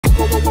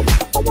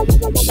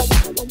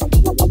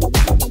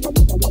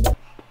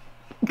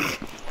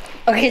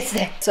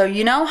Okay, so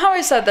you know how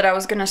I said that I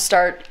was gonna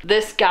start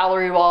this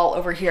gallery wall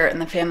over here in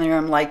the family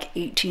room like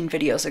 18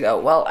 videos ago?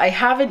 Well, I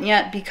haven't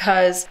yet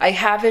because I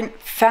haven't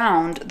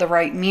found the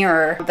right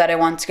mirror that I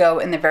want to go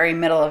in the very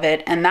middle of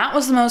it. And that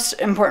was the most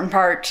important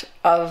part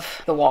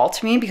of the wall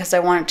to me because I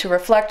want it to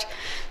reflect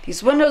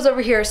these windows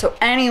over here. So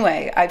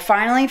anyway, I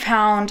finally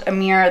found a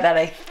mirror that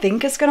I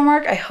think is gonna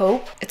work. I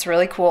hope. It's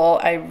really cool.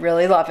 I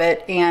really love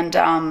it. And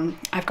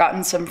I've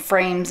gotten some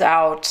frames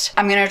out.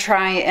 I'm gonna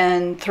try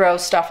and throw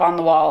stuff on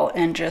the wall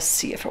and just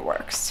see if it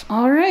works.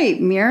 All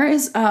right, mirror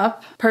is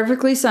up,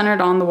 perfectly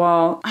centered on the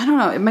wall. I don't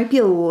know, it might be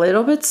a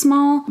little bit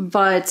small,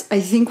 but I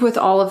think with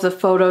all of the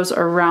photos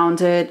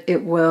around it,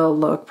 it will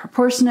look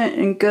proportionate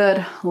and good.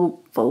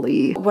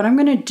 Hopefully. What I'm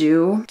gonna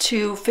do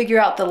to figure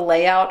out the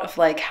layout of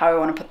like how I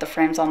want to put the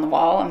frames on the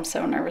wall, I'm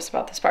so nervous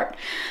about this part.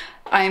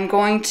 I'm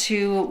going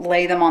to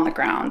lay them on the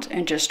ground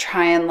and just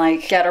try and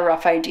like get a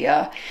rough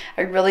idea.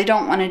 I really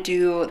don't want to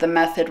do the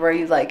method where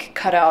you like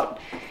cut out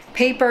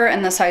paper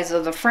and the size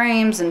of the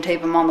frames and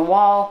tape them on the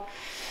wall.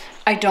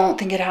 I don't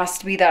think it has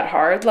to be that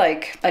hard.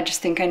 Like, I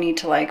just think I need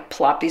to like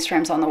plop these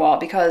frames on the wall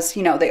because,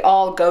 you know, they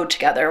all go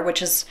together,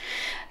 which is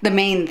the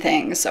main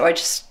thing. So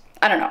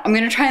I don't know. I'm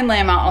gonna try and lay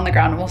them out on the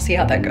ground and we'll see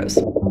how that goes.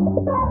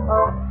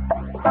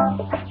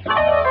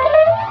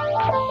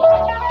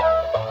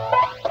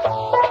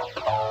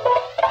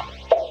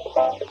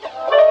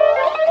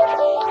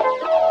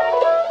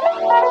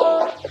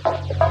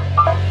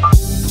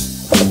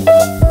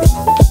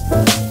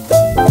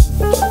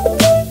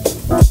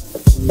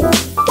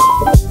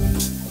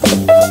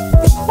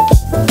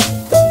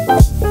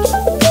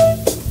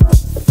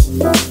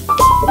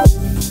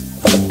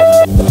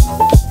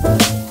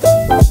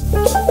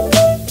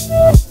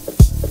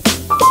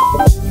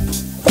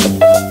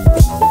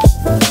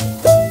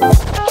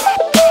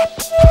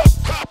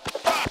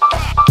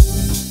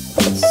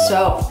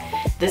 So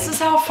this is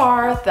how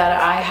far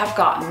that I have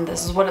gotten.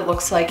 This is what it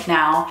looks like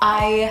now.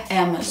 I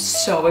am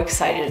so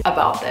excited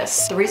about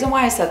this. The reason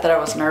why I said that I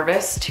was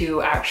nervous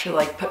to actually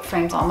like put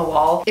frames on the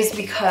wall is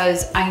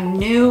because I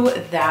knew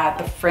that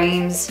the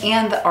frames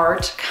and the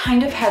art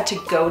kind of had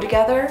to go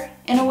together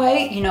in a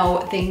way. You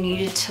know, they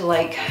needed to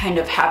like kind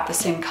of have the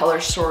same color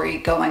story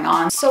going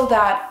on so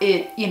that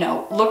it, you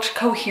know, looked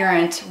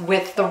coherent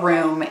with the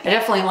room. I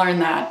definitely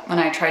learned that when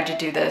I tried to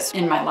do this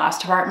in my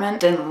last apartment.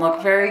 Didn't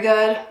look very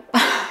good.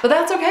 But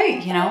that's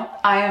okay, you know,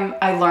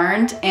 I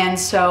learned, and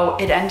so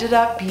it ended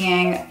up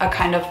being a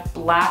kind of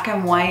black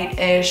and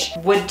white-ish,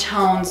 wood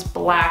tones,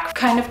 black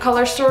kind of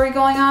color story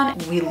going on.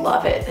 We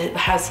love it. It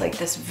has like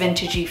this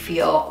vintagey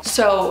feel.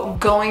 So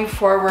going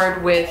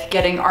forward with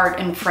getting art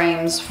in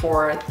frames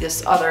for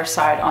this other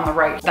side on the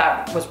right,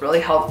 that was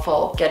really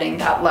helpful, getting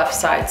that left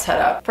side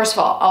set up. First of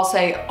all, I'll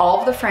say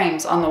all of the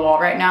frames on the wall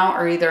right now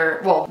are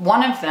either, well,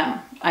 one of them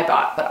I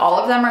bought, but all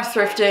of them are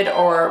thrifted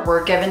or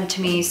were given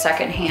to me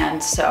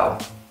secondhand. So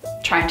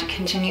trying to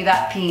continue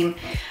that theme,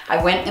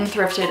 I went and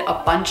thrifted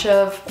a bunch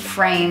of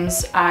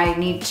frames. I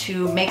need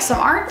to make some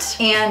art,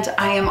 and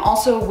I am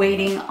also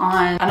waiting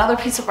on another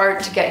piece of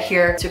art to get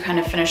here to kind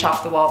of finish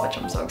off the wall, which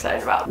I'm so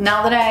excited about.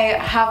 Now that I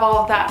have all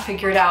of that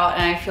figured out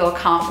and I feel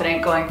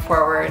confident going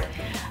forward,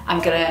 I'm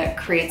gonna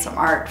create some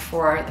art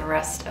for the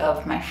rest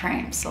of my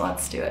frames. So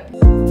let's do it.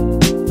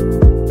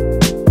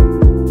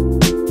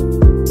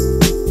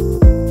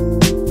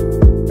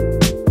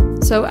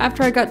 So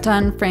after I got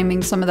done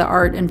framing some of the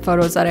art and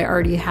photos that I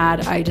already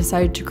had, I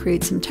decided to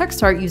create some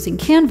text art using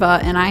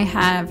Canva, and I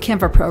have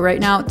Canva Pro right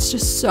now. It's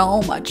just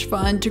so much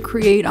fun to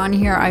create on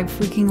here. I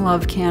freaking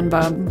love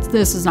Canva.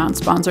 This is not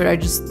sponsored. I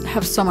just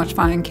have so much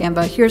fun in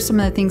Canva. Here's some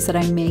of the things that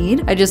I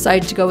made. I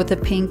decided to go with the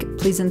pink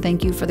please and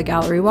thank you for the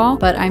gallery wall,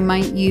 but I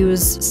might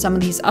use some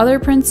of these other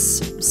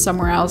prints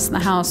somewhere else in the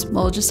house.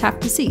 We'll just have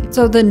to see.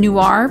 So the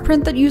noir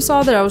print that you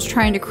saw that I was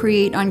trying to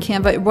create on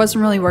Canva, it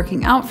wasn't really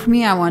working out for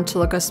me. I wanted to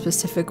look a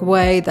specific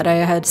way that I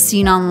had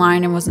seen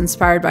online and was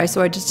inspired by,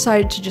 so I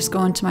decided to just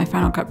go into my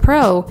Final Cut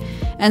Pro.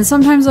 And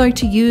sometimes I like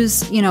to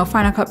use, you know,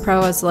 Final Cut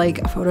Pro as like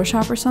a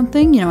Photoshop or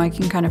something. You know, I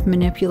can kind of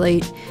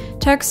manipulate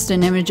text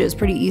and images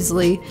pretty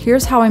easily.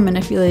 Here's how I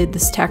manipulated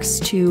this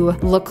text to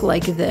look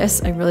like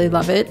this. I really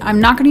love it. I'm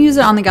not going to use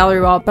it on the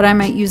gallery wall, but I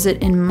might use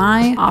it in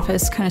my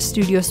office kind of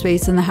studio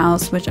space in the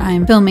house, which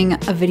I'm filming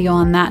a video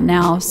on that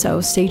now,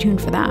 so stay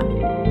tuned for that.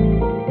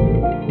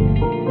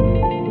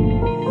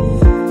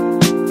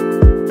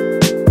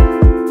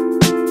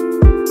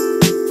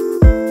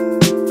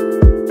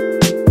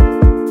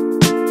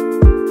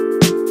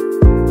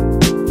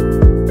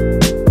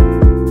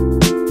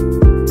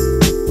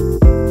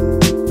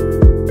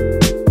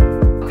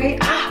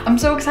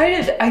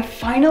 I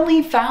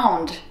finally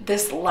found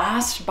this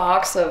last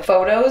box of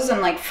photos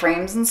and like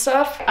frames and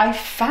stuff. I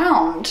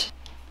found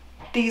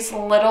these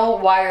little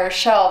wire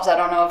shelves. I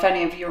don't know if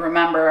any of you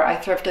remember, I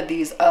thrifted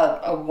these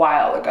a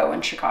while ago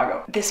in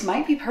Chicago. This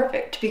might be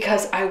perfect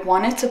because I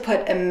wanted to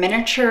put a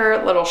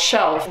miniature little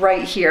shelf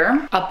right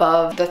here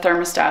above the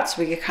thermostat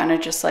so we could kind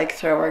of just like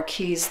throw our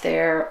keys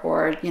there,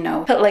 or, you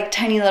know, put like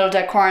tiny little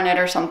decor on it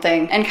or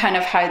something and kind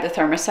of hide the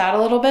thermostat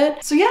a little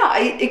bit. So yeah,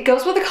 it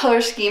goes with the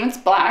color scheme. It's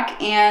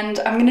black, and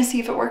I'm gonna see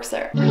if it works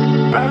there.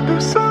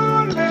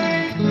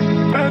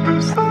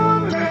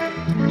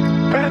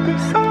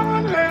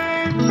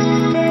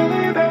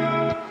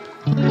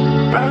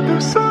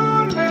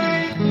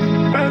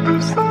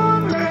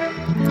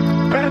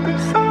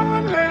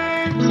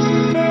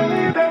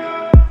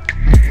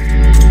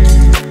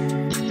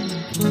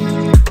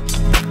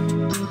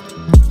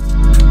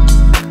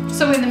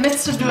 So in the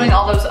midst of doing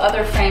all those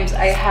other frames,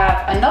 I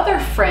have another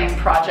frame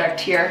project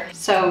here.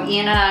 So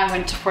Ian and I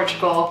went to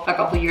Portugal a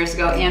couple years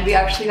ago, and we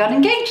actually got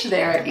engaged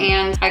there.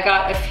 And I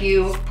got a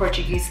few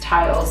Portuguese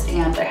tiles,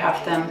 and I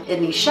have them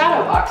in these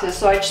shadow boxes.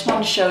 So I just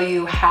want to show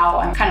you how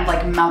I'm kind of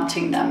like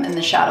mounting them in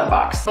the shadow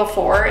box.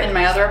 Before, in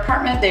my other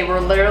apartment, they were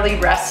literally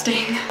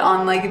resting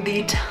on like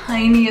the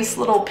tiniest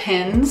little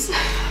pins.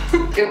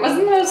 It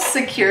wasn't the most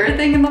secure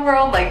thing in the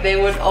world. Like, they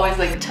would always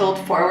like tilt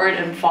forward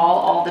and fall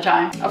all the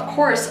time. Of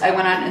course, I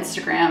went on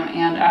Instagram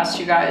and asked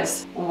you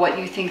guys what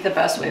you think the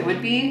best way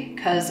would be,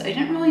 because I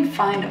didn't really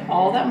find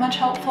all that much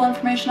helpful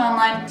information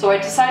online. So I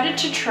decided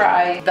to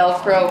try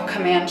Velcro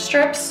command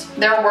strips.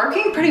 They're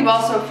working pretty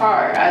well so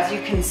far, as you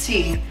can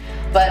see.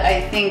 But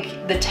I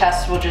think the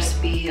test will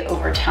just be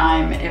over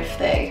time if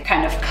they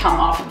kind of come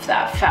off of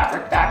that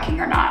fabric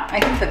backing or not. I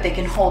think that they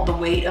can hold the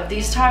weight of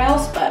these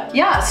tiles, but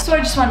yeah, so I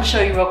just wanted to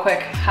show you real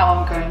quick how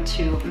I'm going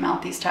to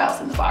mount these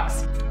tiles in the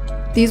box.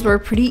 These were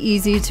pretty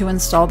easy to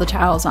install the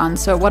tiles on.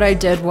 So what I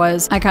did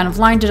was I kind of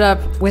lined it up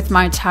with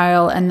my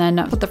tile and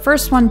then put the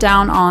first one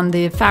down on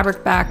the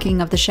fabric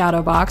backing of the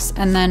shadow box.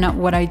 And then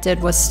what I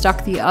did was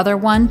stuck the other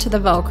one to the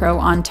Velcro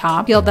on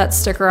top, peeled that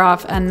sticker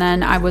off, and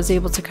then I was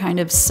able to kind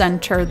of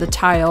center the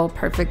tile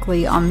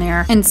perfectly on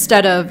there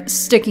instead of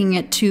sticking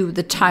it to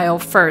the tile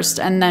first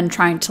and then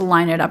trying to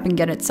line it up and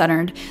get it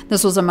centered.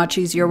 This was a much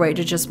easier way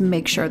to just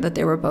make sure that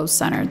they were both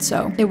centered.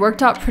 So it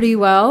worked out pretty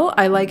well.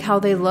 I like how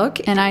they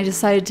look, and I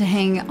decided to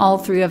hang all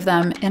three of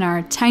them in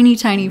our tiny,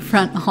 tiny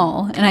front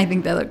hall, and I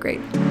think they look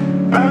great. Oh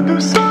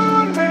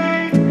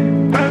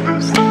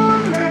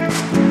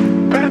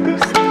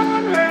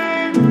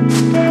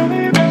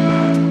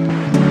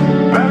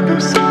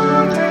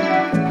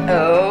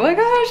my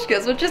gosh,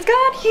 guess what just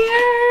got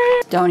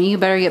here? Donnie, you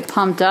better get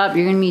pumped up.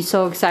 You're gonna be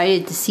so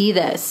excited to see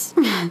this.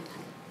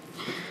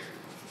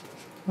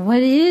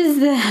 What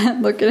is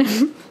that? Look at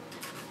him.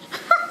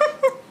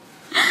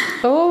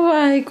 Oh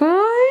my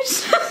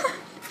gosh.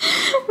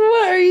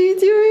 What are you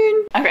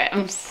doing? Okay,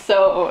 I'm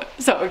so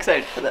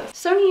excited for this.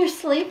 Sonny, you're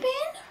sleeping?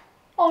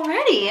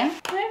 Already? I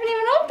haven't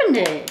even opened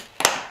it.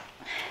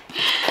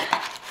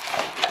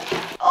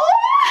 Oh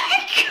my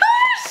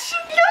gosh!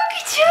 Look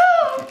at you!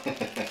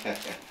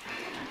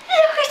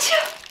 Look at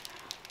you!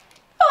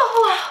 Oh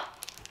wow!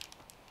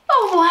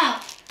 Oh wow!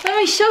 Let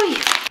me show you.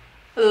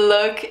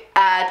 Look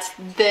at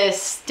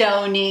this,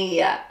 Stony.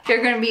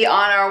 You're gonna be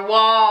on our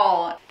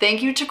wall.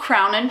 Thank you to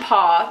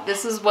𝒻𝒾𝓃.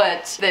 This is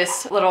what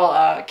this little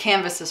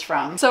canvas is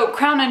from. So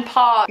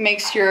𝒻𝒾𝓃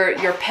makes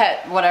your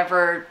pet,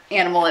 whatever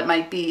animal it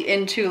might be,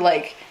 into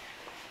like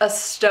a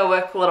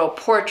stoic little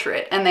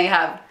portrait, and they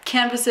have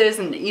canvases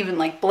and even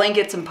like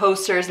blankets and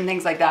posters and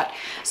things like that.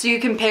 So you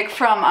can pick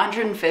from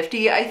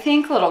 150, I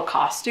think, little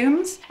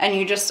costumes, and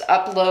you just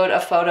upload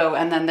a photo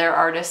and then their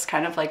artists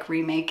kind of like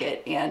remake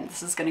it, and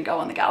this is gonna go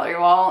on the gallery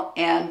wall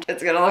and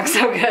it's gonna look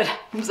so good.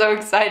 I'm so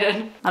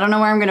excited. I don't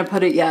know where I'm gonna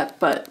put it yet,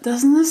 but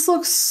doesn't this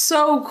look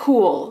so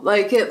cool?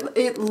 Like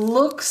it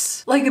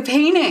looks like a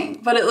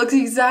painting, but it looks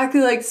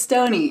exactly like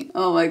Stony.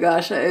 Oh my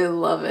gosh, I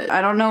love it. I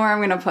don't know where I'm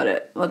gonna put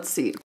it. Let's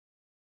see.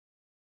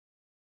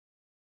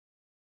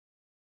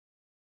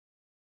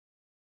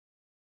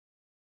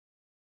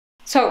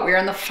 So we're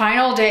in the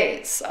final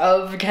days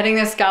of getting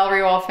this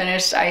gallery wall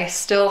finished. I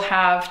still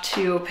have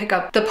to pick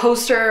up the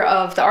poster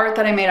of the art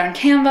that I made on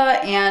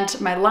Canva,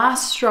 and my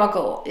last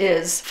struggle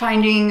is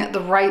finding the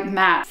right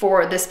mat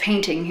for this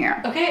painting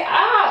here. Okay,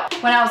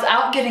 when I was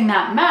out getting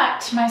that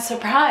mat, to my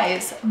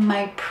surprise,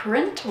 my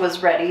print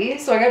was ready,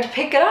 so I got to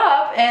pick it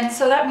up, and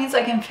so that means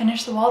I can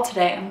finish the wall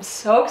today. I'm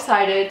so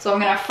excited. So I'm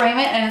gonna frame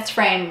it in its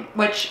frame,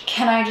 which,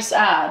 can I just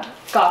add,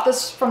 got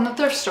this from the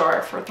thrift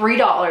store for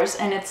 $3,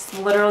 and it's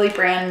literally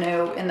brand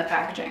new in the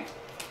packaging.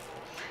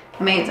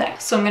 Amazing.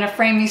 So I'm gonna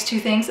frame these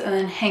two things and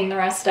then hang the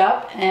rest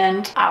up,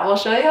 and I will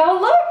show you how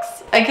it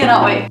looks. I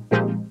cannot wait.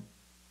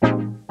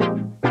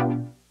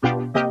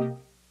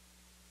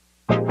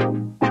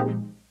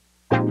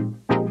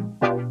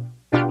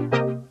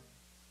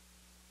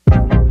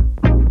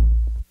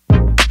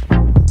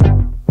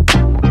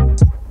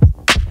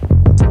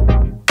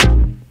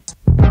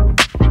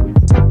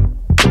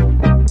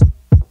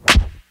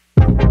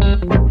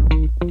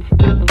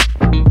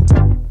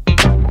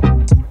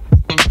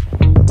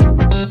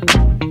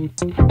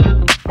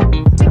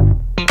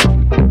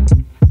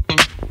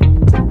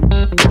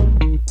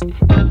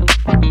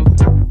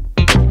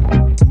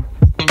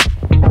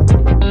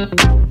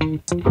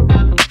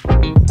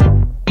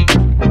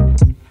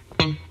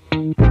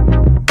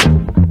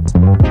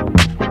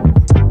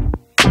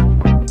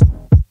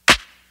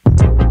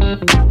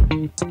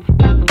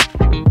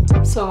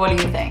 So what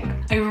do you think?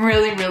 I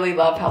really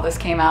love how this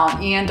came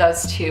out. Ian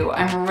does too.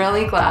 I'm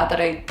really glad that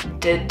I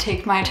did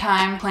take my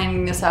time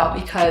planning this out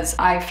because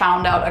I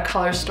found out a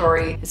color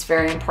story is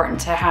very important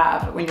to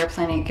have when you're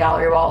planning a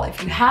gallery wall.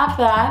 If you have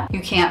that, you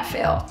can't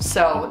fail.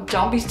 So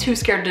don't be too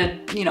scared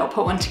to, you know,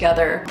 put one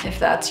together if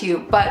that's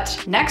you.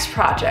 But next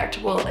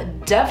project will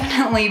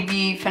definitely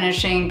be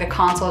finishing the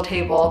console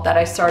table that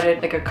I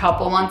started like a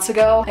couple months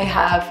ago. I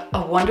have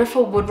a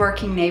wonderful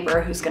woodworking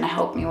neighbor who's gonna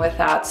help me with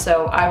that.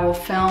 So I will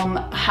film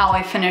how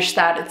I finish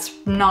that. It's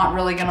not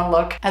really gonna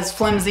look as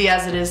flimsy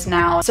as it is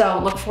now. So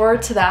look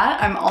forward to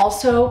that. I'm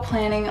also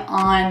planning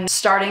on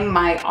starting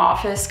my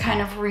office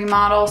kind of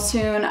remodel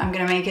soon. I'm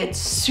gonna make it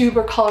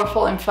super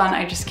colorful and fun.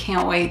 I just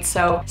can't wait.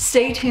 So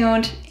stay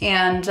tuned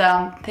and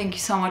thank you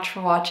so much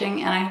for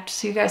watching and I hope to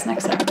see you guys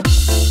next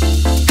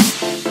time.